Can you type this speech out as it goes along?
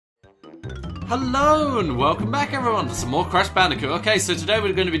Hello and welcome back everyone to some more Crash Bandicoot. Okay, so today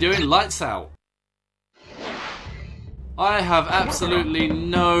we're going to be doing Lights Out. I have absolutely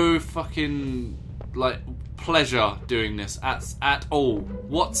no fucking, pleasure doing this at all,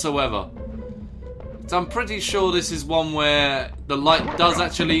 whatsoever. So I'm pretty sure this is one where the light does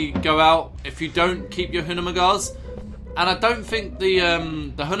actually go out if you don't keep your Hunamagars. And I don't think the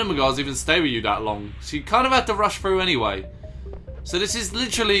Hunamagars even stay with you that long. So you kind of have to rush through anyway. So this is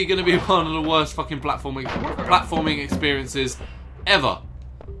literally going to be one of the worst fucking platforming experiences ever.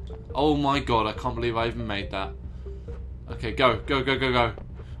 Oh my god, I can't believe I even made that. Okay, go.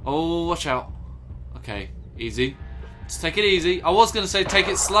 Oh, watch out. Okay, easy. Just take it easy. I was going to say take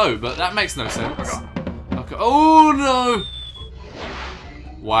it slow, but that makes no sense. Okay. Oh no!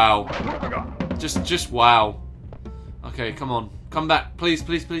 Wow. Just wow. Okay, come on. Come back. Please.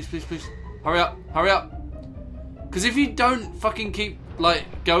 Hurry up. Because if you don't fucking keep,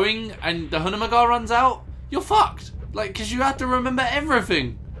 going and the Hunamagar runs out, you're fucked. Because you have to remember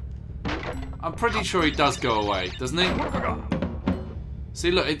everything. I'm pretty sure he does go away, doesn't he?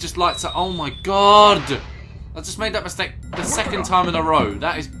 See, look, it just lights up. Oh my god! I just made that mistake the second time in a row.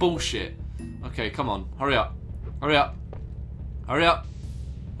 That is bullshit. Okay, come on. Hurry up.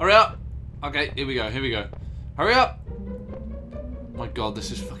 Okay, here we go. Hurry up! Oh my god,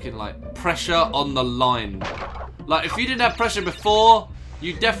 this is fucking, pressure on the line. If you didn't have pressure before,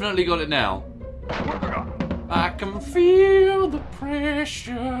 you definitely got it now. I can feel the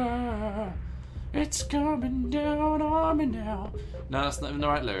pressure. It's coming down on me now. No, that's not even the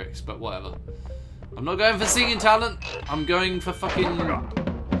right lyrics, but whatever. I'm not going for singing talent. I'm going for fucking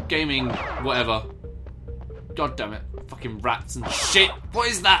gaming, whatever. God damn it. Fucking rats and shit. What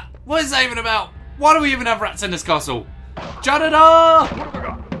is that? What is that even about? Why do we even have rats in this castle? Janitor!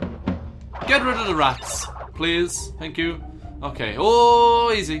 Get rid of the rats. Please, thank you. Okay, oh,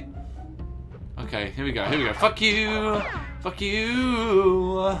 easy. Okay, here we go. Fuck you. Okay.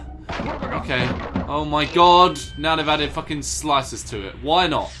 Oh my god. Now they've added fucking slices to it. Why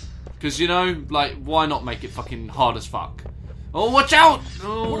not? Because, why not make it fucking hard as fuck? Oh, watch out!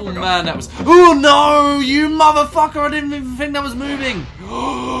 Oh, man, that was... Oh, no! You motherfucker! I didn't even think that was moving!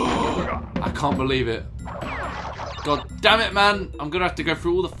 I can't believe it. God damn it, man. I'm going to have to go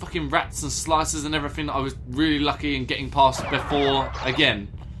through all the fucking rats and slices and everything that I was really lucky in getting past before again.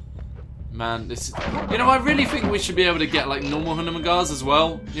 Man, this is... I really think we should be able to get, normal Hunamagars as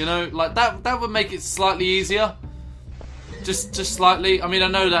well. That would make it slightly easier. Just slightly. I mean, I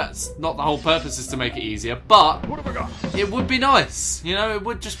know that's not the whole purpose is to make it easier, but it would be nice. It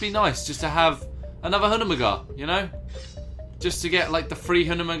would just be nice just to have another Hunamagar, Just to get, the free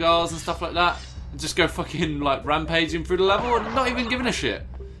Hunamagars and stuff like that. And just go fucking, rampaging through the level and not even giving a shit.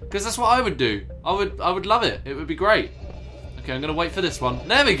 Because that's what I would do. I would love it. It would be great. Okay, I'm going to wait for this one.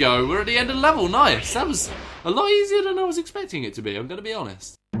 There we go. We're at the end of the level. Nice. That was a lot easier than I was expecting it to be. I'm going to be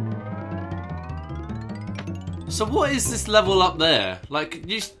honest. So what is this level up there?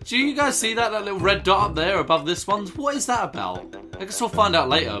 Do you guys see that little red dot up there above this one? What is that about? I guess we'll find out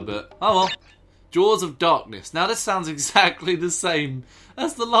later, but... Oh well. Jaws of Darkness. Now this sounds exactly the same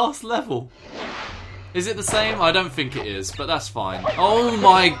as the last level. Is it the same? I don't think it is, but that's fine. Oh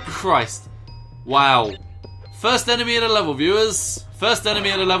my Christ. Wow. First enemy of the level, viewers. First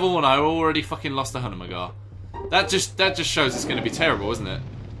enemy of the level and I already fucking lost a Hunamagar. That just shows it's going to be terrible, isn't it?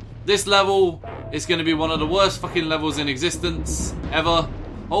 This level is going to be one of the worst fucking levels in existence ever.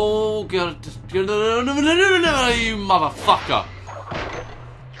 Oh god. You motherfucker.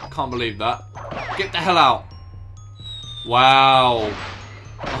 I can't believe that. Get the hell out. Wow.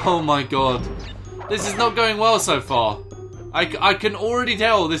 Oh my god. This is not going well so far. I can already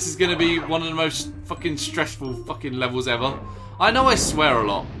tell this is going to be one of the most fucking stressful fucking levels ever. I know I swear a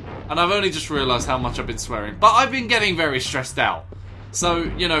lot. And I've only just realised how much I've been swearing. But I've been getting very stressed out. So,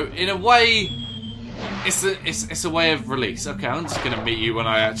 in a way, it's a way of release. Okay, I'm just going to meet you when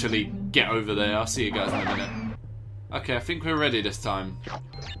I actually get over there. I'll see you guys in a minute. Okay, I think we're ready this time.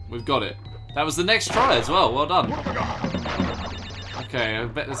 We've got it. That was the next try as well. Well done. Okay, I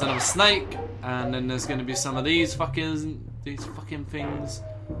bet there's another snake. And then there's going to be some of these fucking things.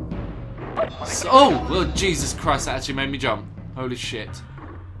 So, oh, Jesus Christ, that actually made me jump. Holy shit.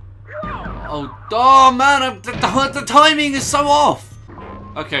 Oh man, the timing is so off.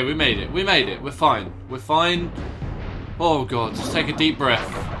 Okay, we made it. We're fine. Oh god, just take a deep breath.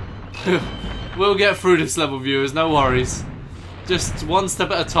 We'll get through this level, viewers, no worries. Just one step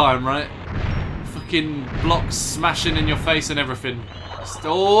at a time, right? Fucking blocks smashing in your face and everything.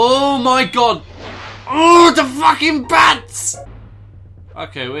 Oh my god! Oh, the fucking bats!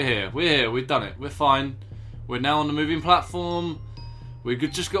 Okay, we're here. We've done it. We're fine. We're now on the moving platform. We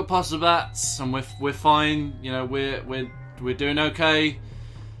could just got past the Batzz, and we're fine. You know, we're doing okay.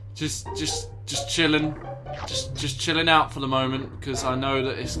 Just chilling. Just chilling out for the moment, because I know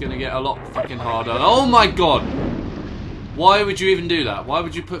that it's gonna get a lot fucking harder. Oh my god! Why would you even do that? Why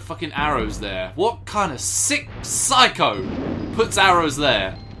would you put fucking arrows there? What kind of sick psycho puts arrows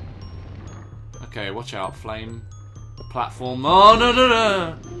there? Okay, watch out, flame platform. Oh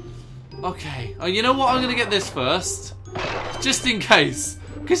no. Okay. Oh, you know what? I'm gonna get this first, just in case,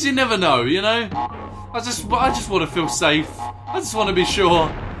 because you never know. You know. I just want to feel safe. I just want to be sure.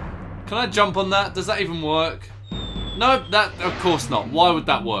 Can I jump on that? Does that even work? No, that of course not. Why would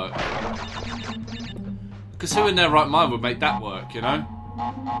that work? Because who in their right mind would make that work, you know?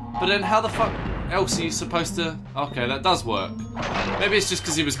 But then how the fuck else are you supposed to... Okay, that does work. Maybe it's just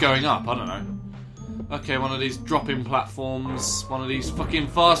because he was going up, I don't know. Okay, one of these dropping platforms. One of these fucking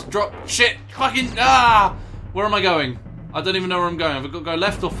fast drop... Shit! Fucking... Ah! Where am I going? I don't even know where I'm going. Have I got to go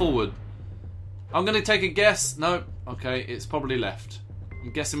left or forward? I'm going to take a guess. No. Okay, it's probably left.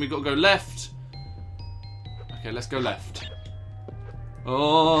 I'm guessing we've got to go left. Okay, let's go left.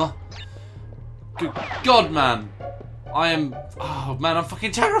 Oh... Good God, man. I am... Oh, man, I'm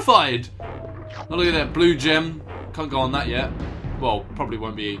fucking terrified. Oh, look at that blue gem. Can't go on that yet. Well, probably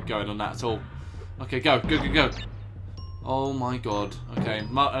won't be going on that at all. Okay, go. Oh, my God. Okay,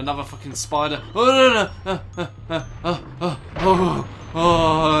 another fucking spider. Oh, no.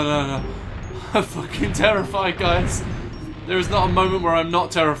 I'm fucking terrified, guys. There is not a moment where I'm not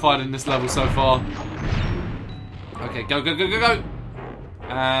terrified in this level so far. Okay, go.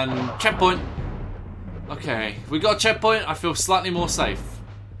 And checkpoint. Okay, we got a checkpoint. I feel slightly more safe.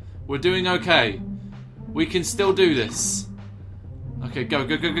 We're doing okay. We can still do this. Okay, go.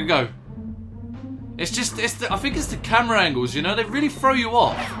 It's just, I think it's the camera angles, you know? They really throw you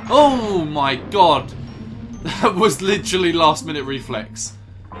off. Oh my god. That was literally last minute reflex.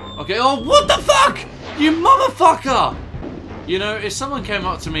 Okay, oh, what the fuck? You motherfucker! You know, if someone came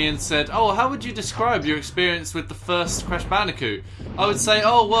up to me and said, oh, how would you describe your experience with the first Crash Bandicoot? I would say,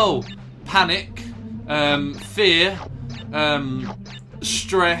 oh, well, panic. Fear,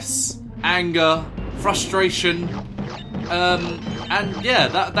 stress, anger, frustration, and yeah,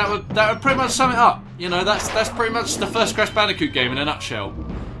 that would pretty much sum it up. You know, that's pretty much the first Crash Bandicoot game in a nutshell.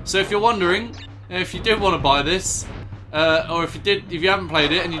 So if you're wondering, if you did want to buy this, or if you haven't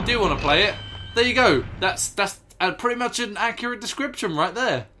played it and you do want to play it, there you go. That's pretty much an accurate description right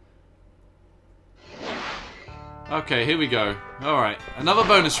there. Okay, here we go. All right, another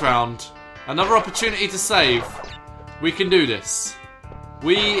bonus round. Another opportunity to save. We can do this.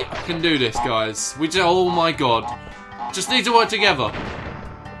 We can do this, guys. Oh my god. Just need to work together.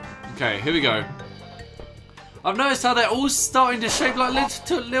 Okay, here we go. I've noticed how they're all starting to shape like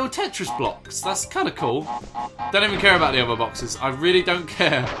little Tetris blocks. That's kind of cool. Don't even care about the other boxes. I really don't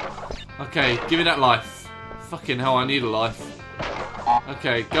care. Okay, give me that life. Fucking hell, I need a life.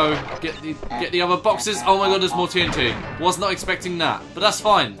 Okay, go. Get the other boxes. Oh my god, there's more TNT. Was not expecting that. But that's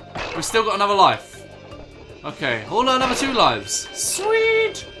fine. We've still got another life. Okay, hold on, another 2 lives.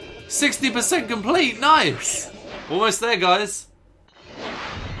 Sweet! 60% complete, nice! Almost there, guys.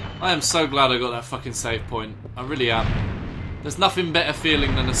 I am so glad I got that fucking save point. I really am. There's nothing better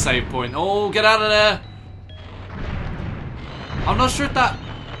feeling than a save point. Oh, get out of there! I'm not sure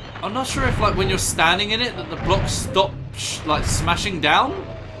if like when you're standing in it that the blocks stop like smashing down.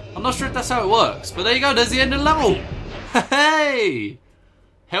 I'm not sure if that's how it works. But there you go, there's the end of the level. Hey!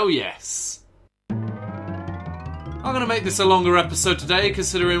 Hell yes. I'm going to make this a longer episode today,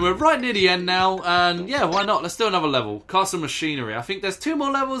 considering we're right near the end now. And yeah, why not? Let's do another level. Castle Machinery. I think there's 2 more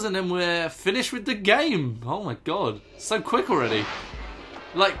levels and then we're finished with the game. Oh my god. So quick already.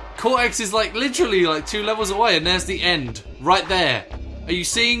 Like, Cortex is like literally like 2 levels away and there's the end. Right there. Are you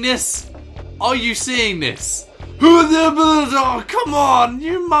seeing this? Are you seeing this? Oh, come on,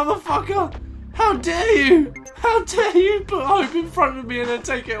 you motherfucker. How dare you? How dare you put hope in front of me and then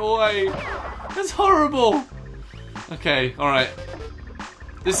take it away? That's horrible. Okay, alright.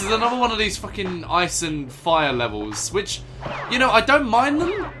 This is another one of these fucking ice and fire levels, which, you know, I don't mind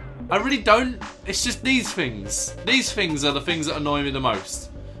them. I really don't. It's just these things. These things are the things that annoy me the most.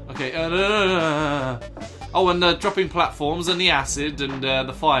 Okay, oh, and the dropping platforms and the acid and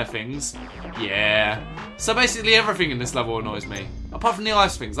the fire things. Yeah. So basically everything in this level annoys me. Apart from the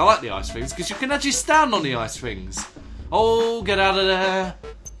ice things. I like the ice things because you can actually stand on the ice things. Oh, get out of there.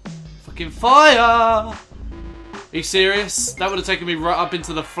 Fucking fire. Are you serious? That would have taken me right up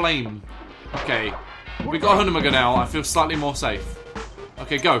into the flame. Okay. We got Hunamaga now. I feel slightly more safe.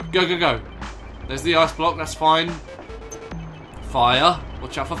 Okay, go. There's the ice block. That's fine. Fire.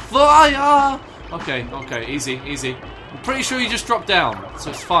 Watch out for fire. Okay, easy. I'm pretty sure you just drop down, so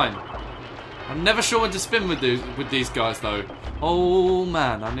it's fine. I'm never sure when to spin with these guys though. Oh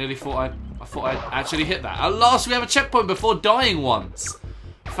man, I nearly thought I'd actually hit that. At last we have a checkpoint before dying once.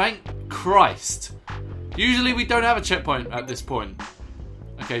 Thank Christ. Usually we don't have a checkpoint at this point.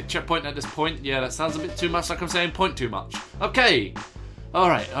 Okay, checkpoint at this point. Yeah, that sounds a bit too much like I'm saying point too much. Okay.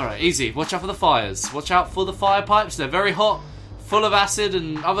 Alright, easy. Watch out for the fires. Watch out for the fire pipes. They're very hot, full of acid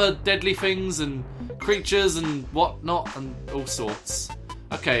and other deadly things and creatures and whatnot and all sorts.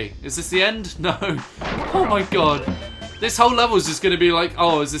 Okay, is this the end? No. Oh my god. This whole level is just going to be like,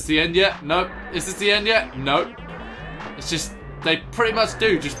 oh, is this the end yet? Nope. Is this the end yet? Nope. It's just, they pretty much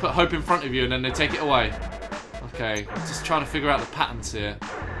do just put hope in front of you and then they take it away. Okay, just trying to figure out the patterns here.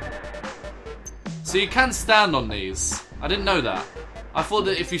 So you can stand on these. I didn't know that. I thought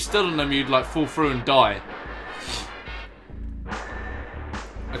that if you stood on them, you'd like fall through and die.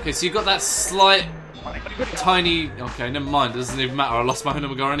 Okay, so you got that slight, tiny... Okay, never mind. It doesn't even matter. I lost my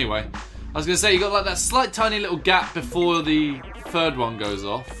Hunamagar anyway. I was going to say, you got like that slight, tiny little gap before the third one goes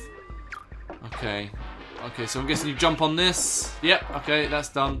off. Okay. Okay, so I'm guessing you jump on this. Yep, okay, that's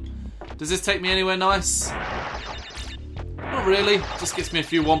done. Does this take me anywhere nice? Not really. Just gets me a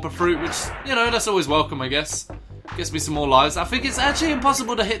few Wumpa Fruit, which, you know, that's always welcome, I guess. Gets me some more lives. I think it's actually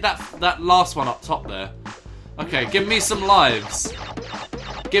impossible to hit that last one up top there. Okay, give me some lives.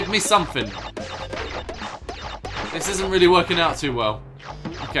 Give me something. This isn't really working out too well.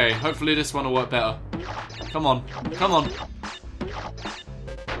 Okay, hopefully this one will work better. Come on. Come on.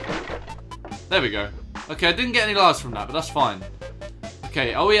 There we go. Okay, I didn't get any lives from that, but that's fine.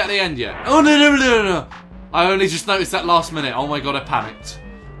 Okay, are we at the end yet? Oh, no. I only just noticed that last minute. Oh my god, I panicked.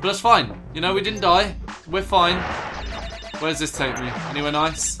 But that's fine. You know, we didn't die. We're fine. Where does this take me? Anywhere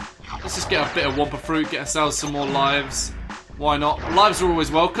nice? Let's just get a bit of Wumpa Fruit, get ourselves some more lives. Why not? Lives are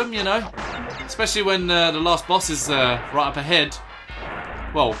always welcome, you know? Especially when the last boss is right up ahead.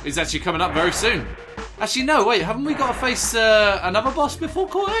 Well, he's actually coming up very soon. Actually, no, wait, haven't we got to face another boss before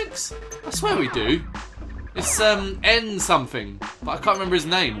Cortex? I swear we do. It's N something, but I can't remember his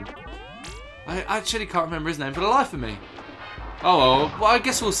name. I actually can't remember his name for the life of me. Oh well, I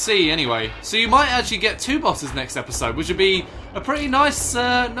guess we'll see anyway. So you might actually get 2 bosses next episode, which would be a pretty nice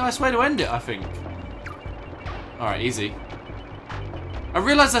nice way to end it, I think. Alright, easy. I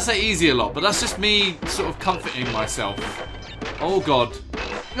realise I say easy a lot, but that's just me sort of comforting myself. Oh god.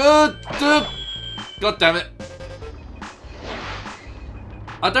 God damn it.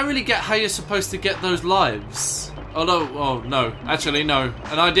 I don't really get how you're supposed to get those lives. Although, oh no, actually no.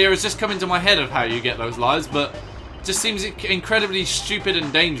 An idea has just come into my head of how you get those lives, but it just seems incredibly stupid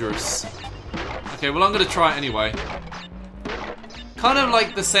and dangerous. Okay, well I'm going to try it anyway. Kind of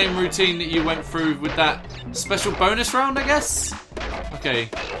like the same routine that you went through with that special bonus round, I guess? Okay.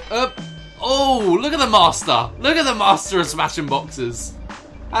 Oh, look at the master. Look at the master of smashing boxes.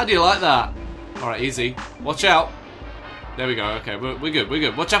 How do you like that? Alright, easy. Watch out. There we go. Okay, we're good. We're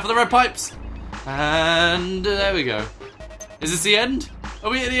good. Watch out for the red pipes. And there we go. Is this the end? Are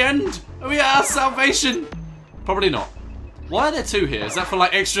we at the end? Are we at our salvation? Probably not. Why are there 2 here? Is that for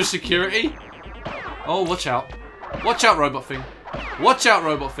like extra security? Oh, watch out. Watch out, robot thing. Watch out,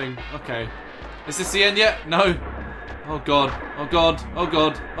 robot thing. Okay. Is this the end yet? No. Oh god. Oh god. Oh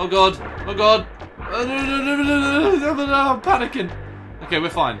god. Oh god. Oh god. I'm panicking. Okay, we're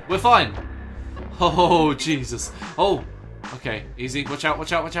fine. We're fine. Oh, Jesus. Oh. Okay, easy. Watch out,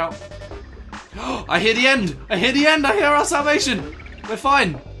 watch out, watch out. I hear the end. I hear the end. I hear our salvation. We're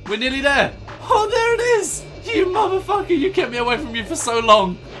fine. We're nearly there. Oh, there it is. You motherfucker. You kept me away from you for so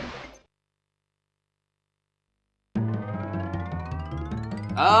long.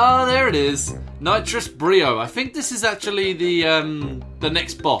 Ah, there it is. Nitrous Brio. I think this is actually the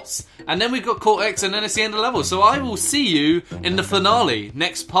next boss. And then we've got Cortex and then it's the end of the level. So I will see you in the finale,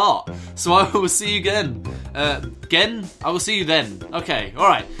 next part. So I will see you again. I will see you then. Okay,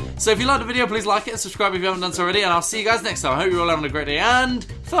 alright. So if you liked the video, please like it and subscribe if you haven't done so already. And I'll see you guys next time. I hope you're all having a great day and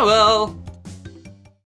farewell.